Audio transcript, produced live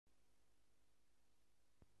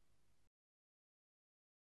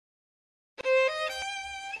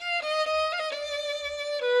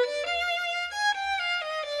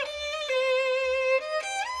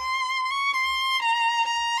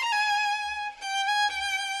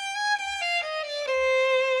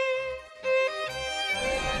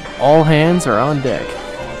All hands are on deck.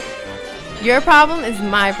 Your problem is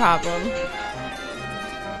my problem.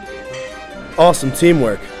 Awesome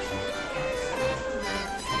teamwork.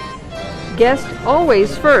 Guest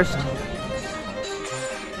always first.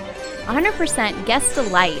 100% guest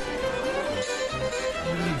delight.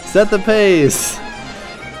 Set the pace.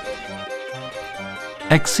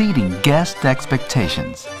 Exceeding guest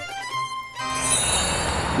expectations.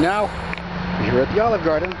 Now, we're here at the Olive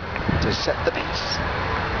Garden to set the pace.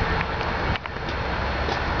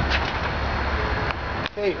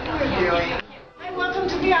 Hey, welcome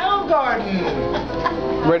to the Olive Garden.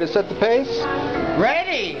 Ready to set the pace?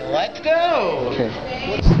 Ready, let's go. Okay,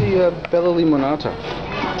 what's the Bella Limonata?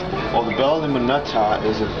 Well, the Bella Limonata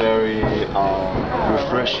is a very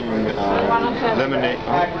refreshing lemonade.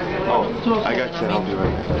 Oh, I got you. I'll be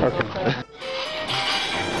right back. Okay.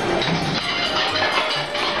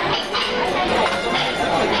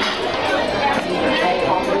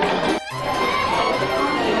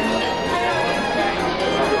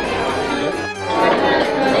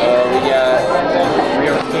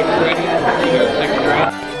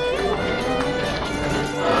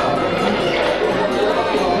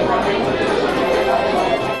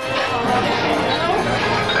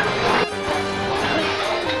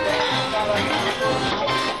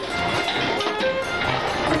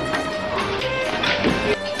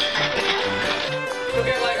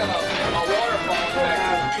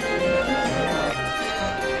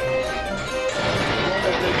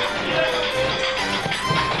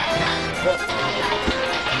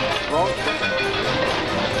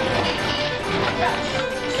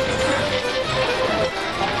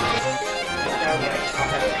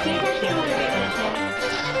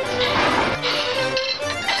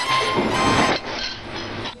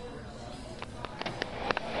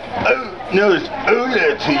 No, it's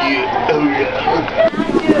Ola to you, Ola.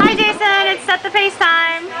 Hi Jason, it's set the pace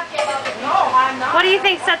time. What do you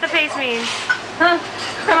think set the pace means? Huh?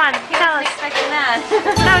 Come on, tell us. Expecting that.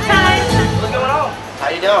 No, time. What's going on? How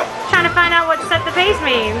you doing? Trying to find out what set the pace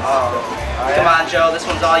means. Oh, come on Joe, this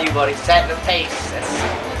one's all you buddy. Set the pace. It's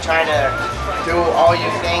trying to do all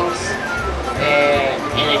your things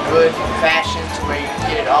in a good fashion to where you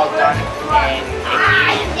get it all done in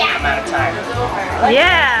a amount of time.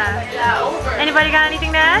 Yeah. Anybody got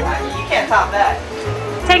anything to add? You can't top that.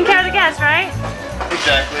 Taking care of the guests, right?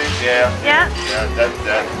 Exactly, yeah. Yeah? Yeah, that.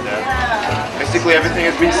 Basically everything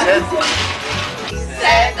has been said.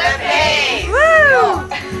 Set the pace! Woo!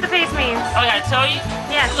 What the pace means. Oh, I gotta tell you?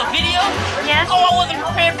 Yes. This is a video? Yes. Oh, I wasn't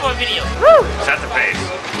prepared for a video. Woo! Set the pace.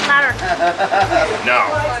 Louder. No.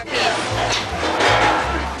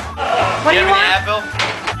 What do you want? Apple?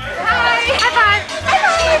 Hi! High five! High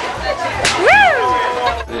five! Woo!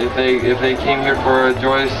 If they came here for a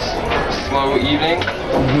joyous, slow evening,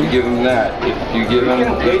 you give them that. If you give them,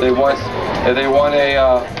 if they want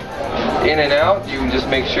a in and out, you just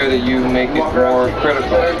make sure that you make it more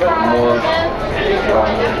critical, more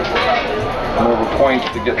of a point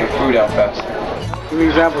to get the food out faster. Give me an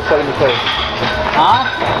example of setting the pace. Huh?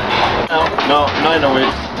 No,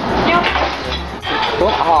 it.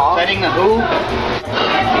 Setting the who?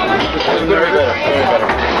 Very better.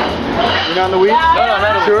 You're not in the weeds? No,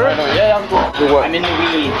 not sure? Yeah, I'm cool. Do what? I'm in the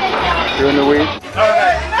weed. You're in the weeds?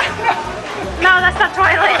 No, that's not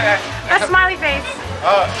Twilight. That's smiley face.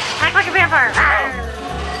 Act like a vampire.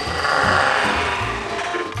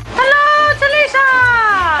 Hello, Talisha!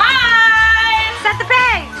 Hi! Set the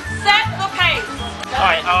pace! Set the pace!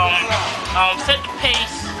 Alright, set the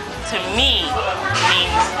pace to me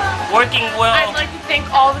means working well. I'd like to thank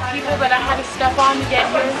all the people that I had to step on to get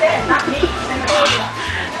here. Not me.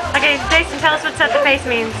 Okay, Jason, tell us what set the pace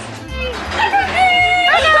means.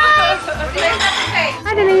 Hello!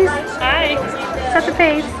 Hi, Denise. Hi. Set the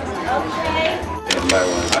pace.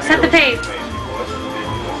 Set the pace.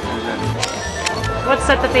 What's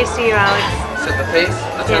set the pace to you, Alex? Set the pace?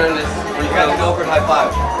 That's what it is. Where you gotta go for a high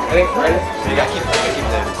five. Ready? So you gotta keep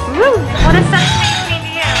that. Woo! What does set the pace mean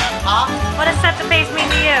to you? Huh? What does set the pace mean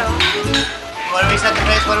to you? When we set the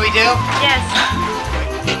pace, what do we do? Yes.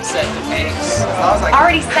 Set the pace.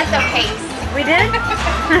 Already set the pace. We did? Set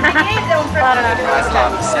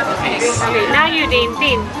the pace. Okay, now you, Dean.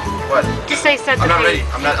 Dean. What? Just say set the I'm not pace.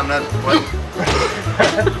 ready. I'm not, what?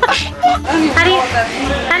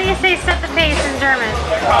 How do you say set the pace in German?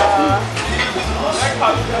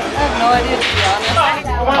 I have no idea, to be honest.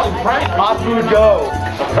 Hot food go.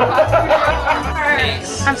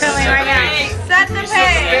 I'm filming right now. Set the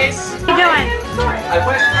pace! What are you doing? I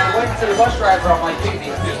went to the bus driver on my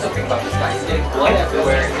picnic to do something about this guy. He's getting blood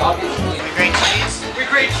everywhere. He's obviously. We grate cheese. We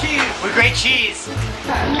grate cheese. We grate cheese.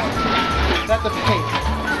 Set the pace.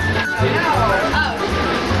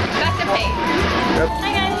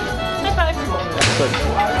 Hi guys. High five.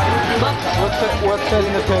 What's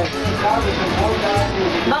setting the pace?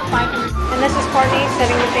 About 5. And this is Courtney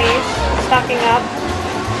setting the pace, stocking up.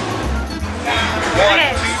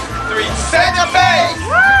 Okay. 3, set the pace!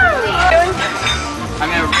 Woo!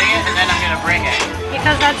 I'm gonna bring it and then I'm gonna bring it.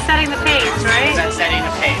 Because that's setting the pace, right? That's setting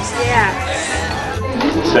the pace. Yeah.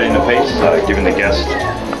 Setting the pace, giving the guest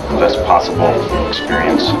the best possible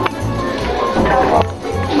experience.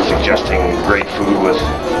 Suggesting great food with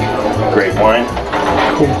great wine.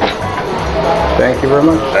 Cool. Thank you very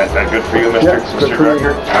much. Is that good for you, Mr. Yeah, Mr.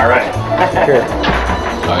 Director? All right. Here.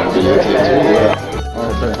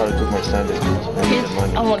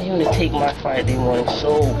 I want him to take my Friday morning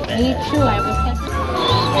so bad. Me too, I was thinking.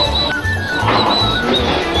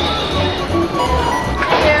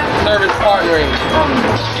 Service partnering.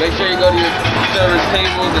 Make sure you go to your service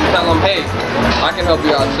tables and tell them, hey, I can help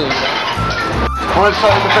you out too. What does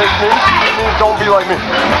setting the pace mean? It means don't be like me.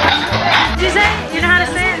 Did you say it? You know how to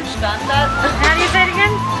say it? Standard. How do you say it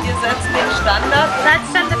again? You setzt den Standard. That's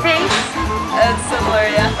set the pace. It's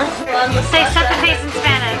similar, yeah. Say set the pace in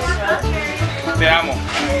Spanish. Te amo. 1,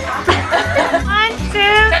 2, 3.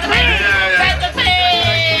 Set the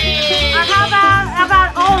pace! Or how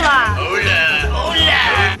about hola?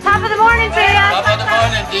 Hola! Top of the morning to you. Top of the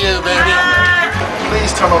morning to you, baby.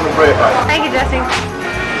 Please turn on the red light. Thank you, Jesse.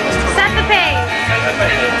 Set the pace.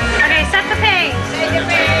 Okay, set the pace.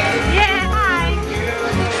 Yeah, hi.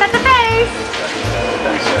 Set the pace.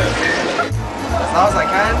 As loud as I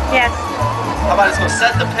can? Yes. How about I just go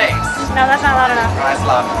set the pace? No, that's not loud enough. Alright, it's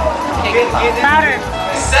loud. Louder.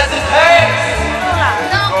 Set the pace! Hola.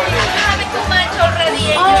 No, you're having too much already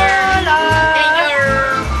in Hola.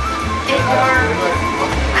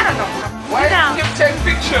 I don't know. Why Down. did you take a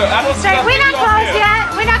picture? I don't Say, we're not closed yet.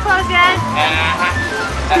 We're not closed yet.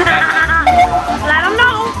 Let them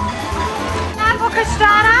know. Apple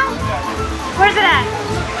costata. Where's it at?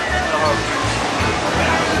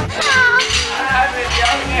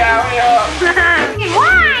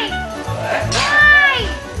 Why?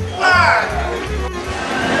 Why?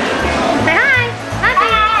 Say hi.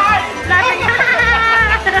 Nothing.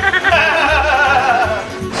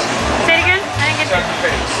 Say it again. I didn't get it.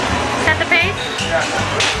 Set the pace.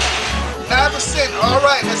 9%. All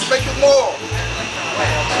right, let's make it more.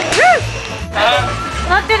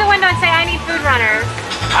 Look through the window and say, I need food runners.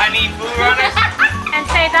 I need food runners. And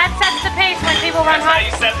say, that sets the pace when people run hot.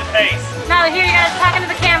 That's how you set the pace. No, here you guys talking to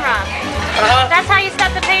the camera. That's how you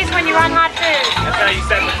set the pace when you run hot food. That's how you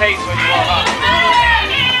set the pace when you run hot food.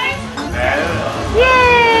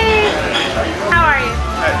 Yay! How are you?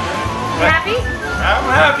 You happy?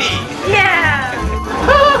 I'm happy. Yeah!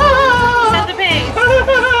 Set the pace.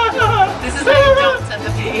 This is how you don't set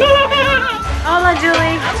the pace. Hola,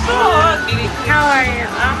 Julie. How are you?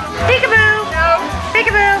 Peekaboo!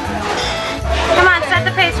 Peekaboo! Come on, set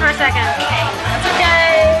the pace for a second. That's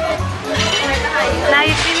okay. Now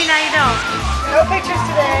you see me, now you don't. No pictures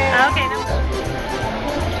today. Okay.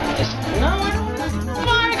 No, I don't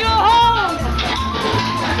want to go home.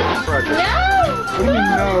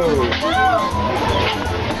 No.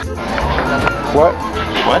 What?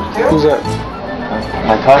 What? Who's that?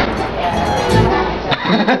 My cousin.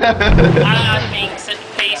 I think set the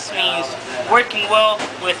pace means working well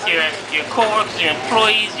with your coworkers, your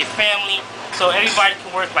employees, your family, so everybody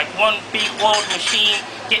can work like one big old machine,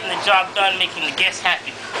 getting the job done, making the guests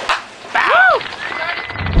happy.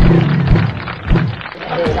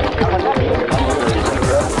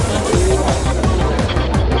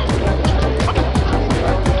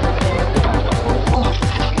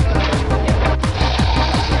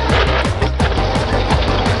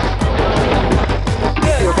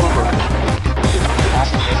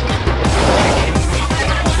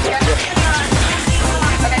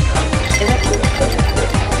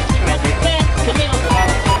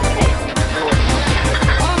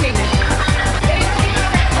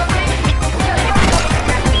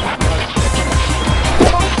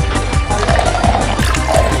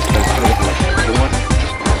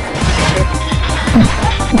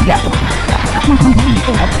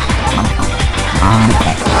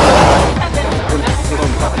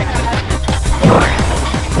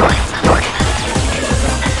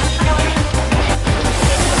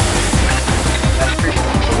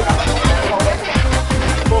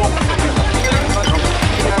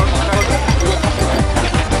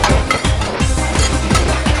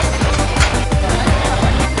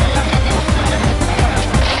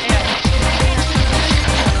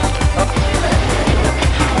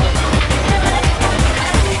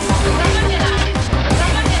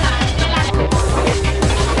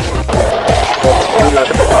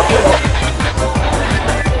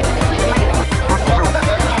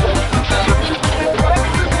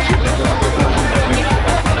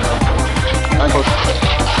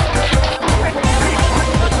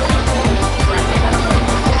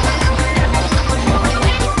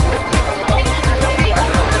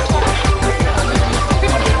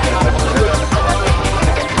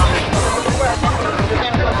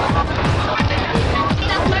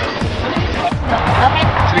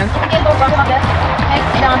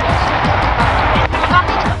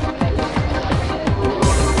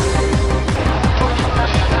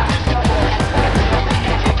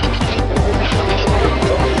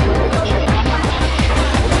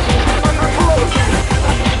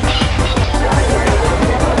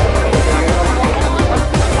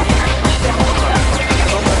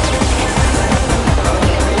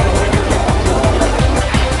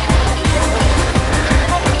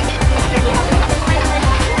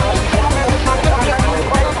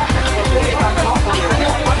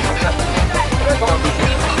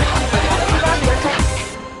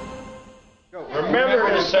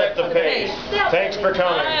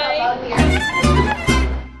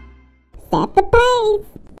 Set the pace.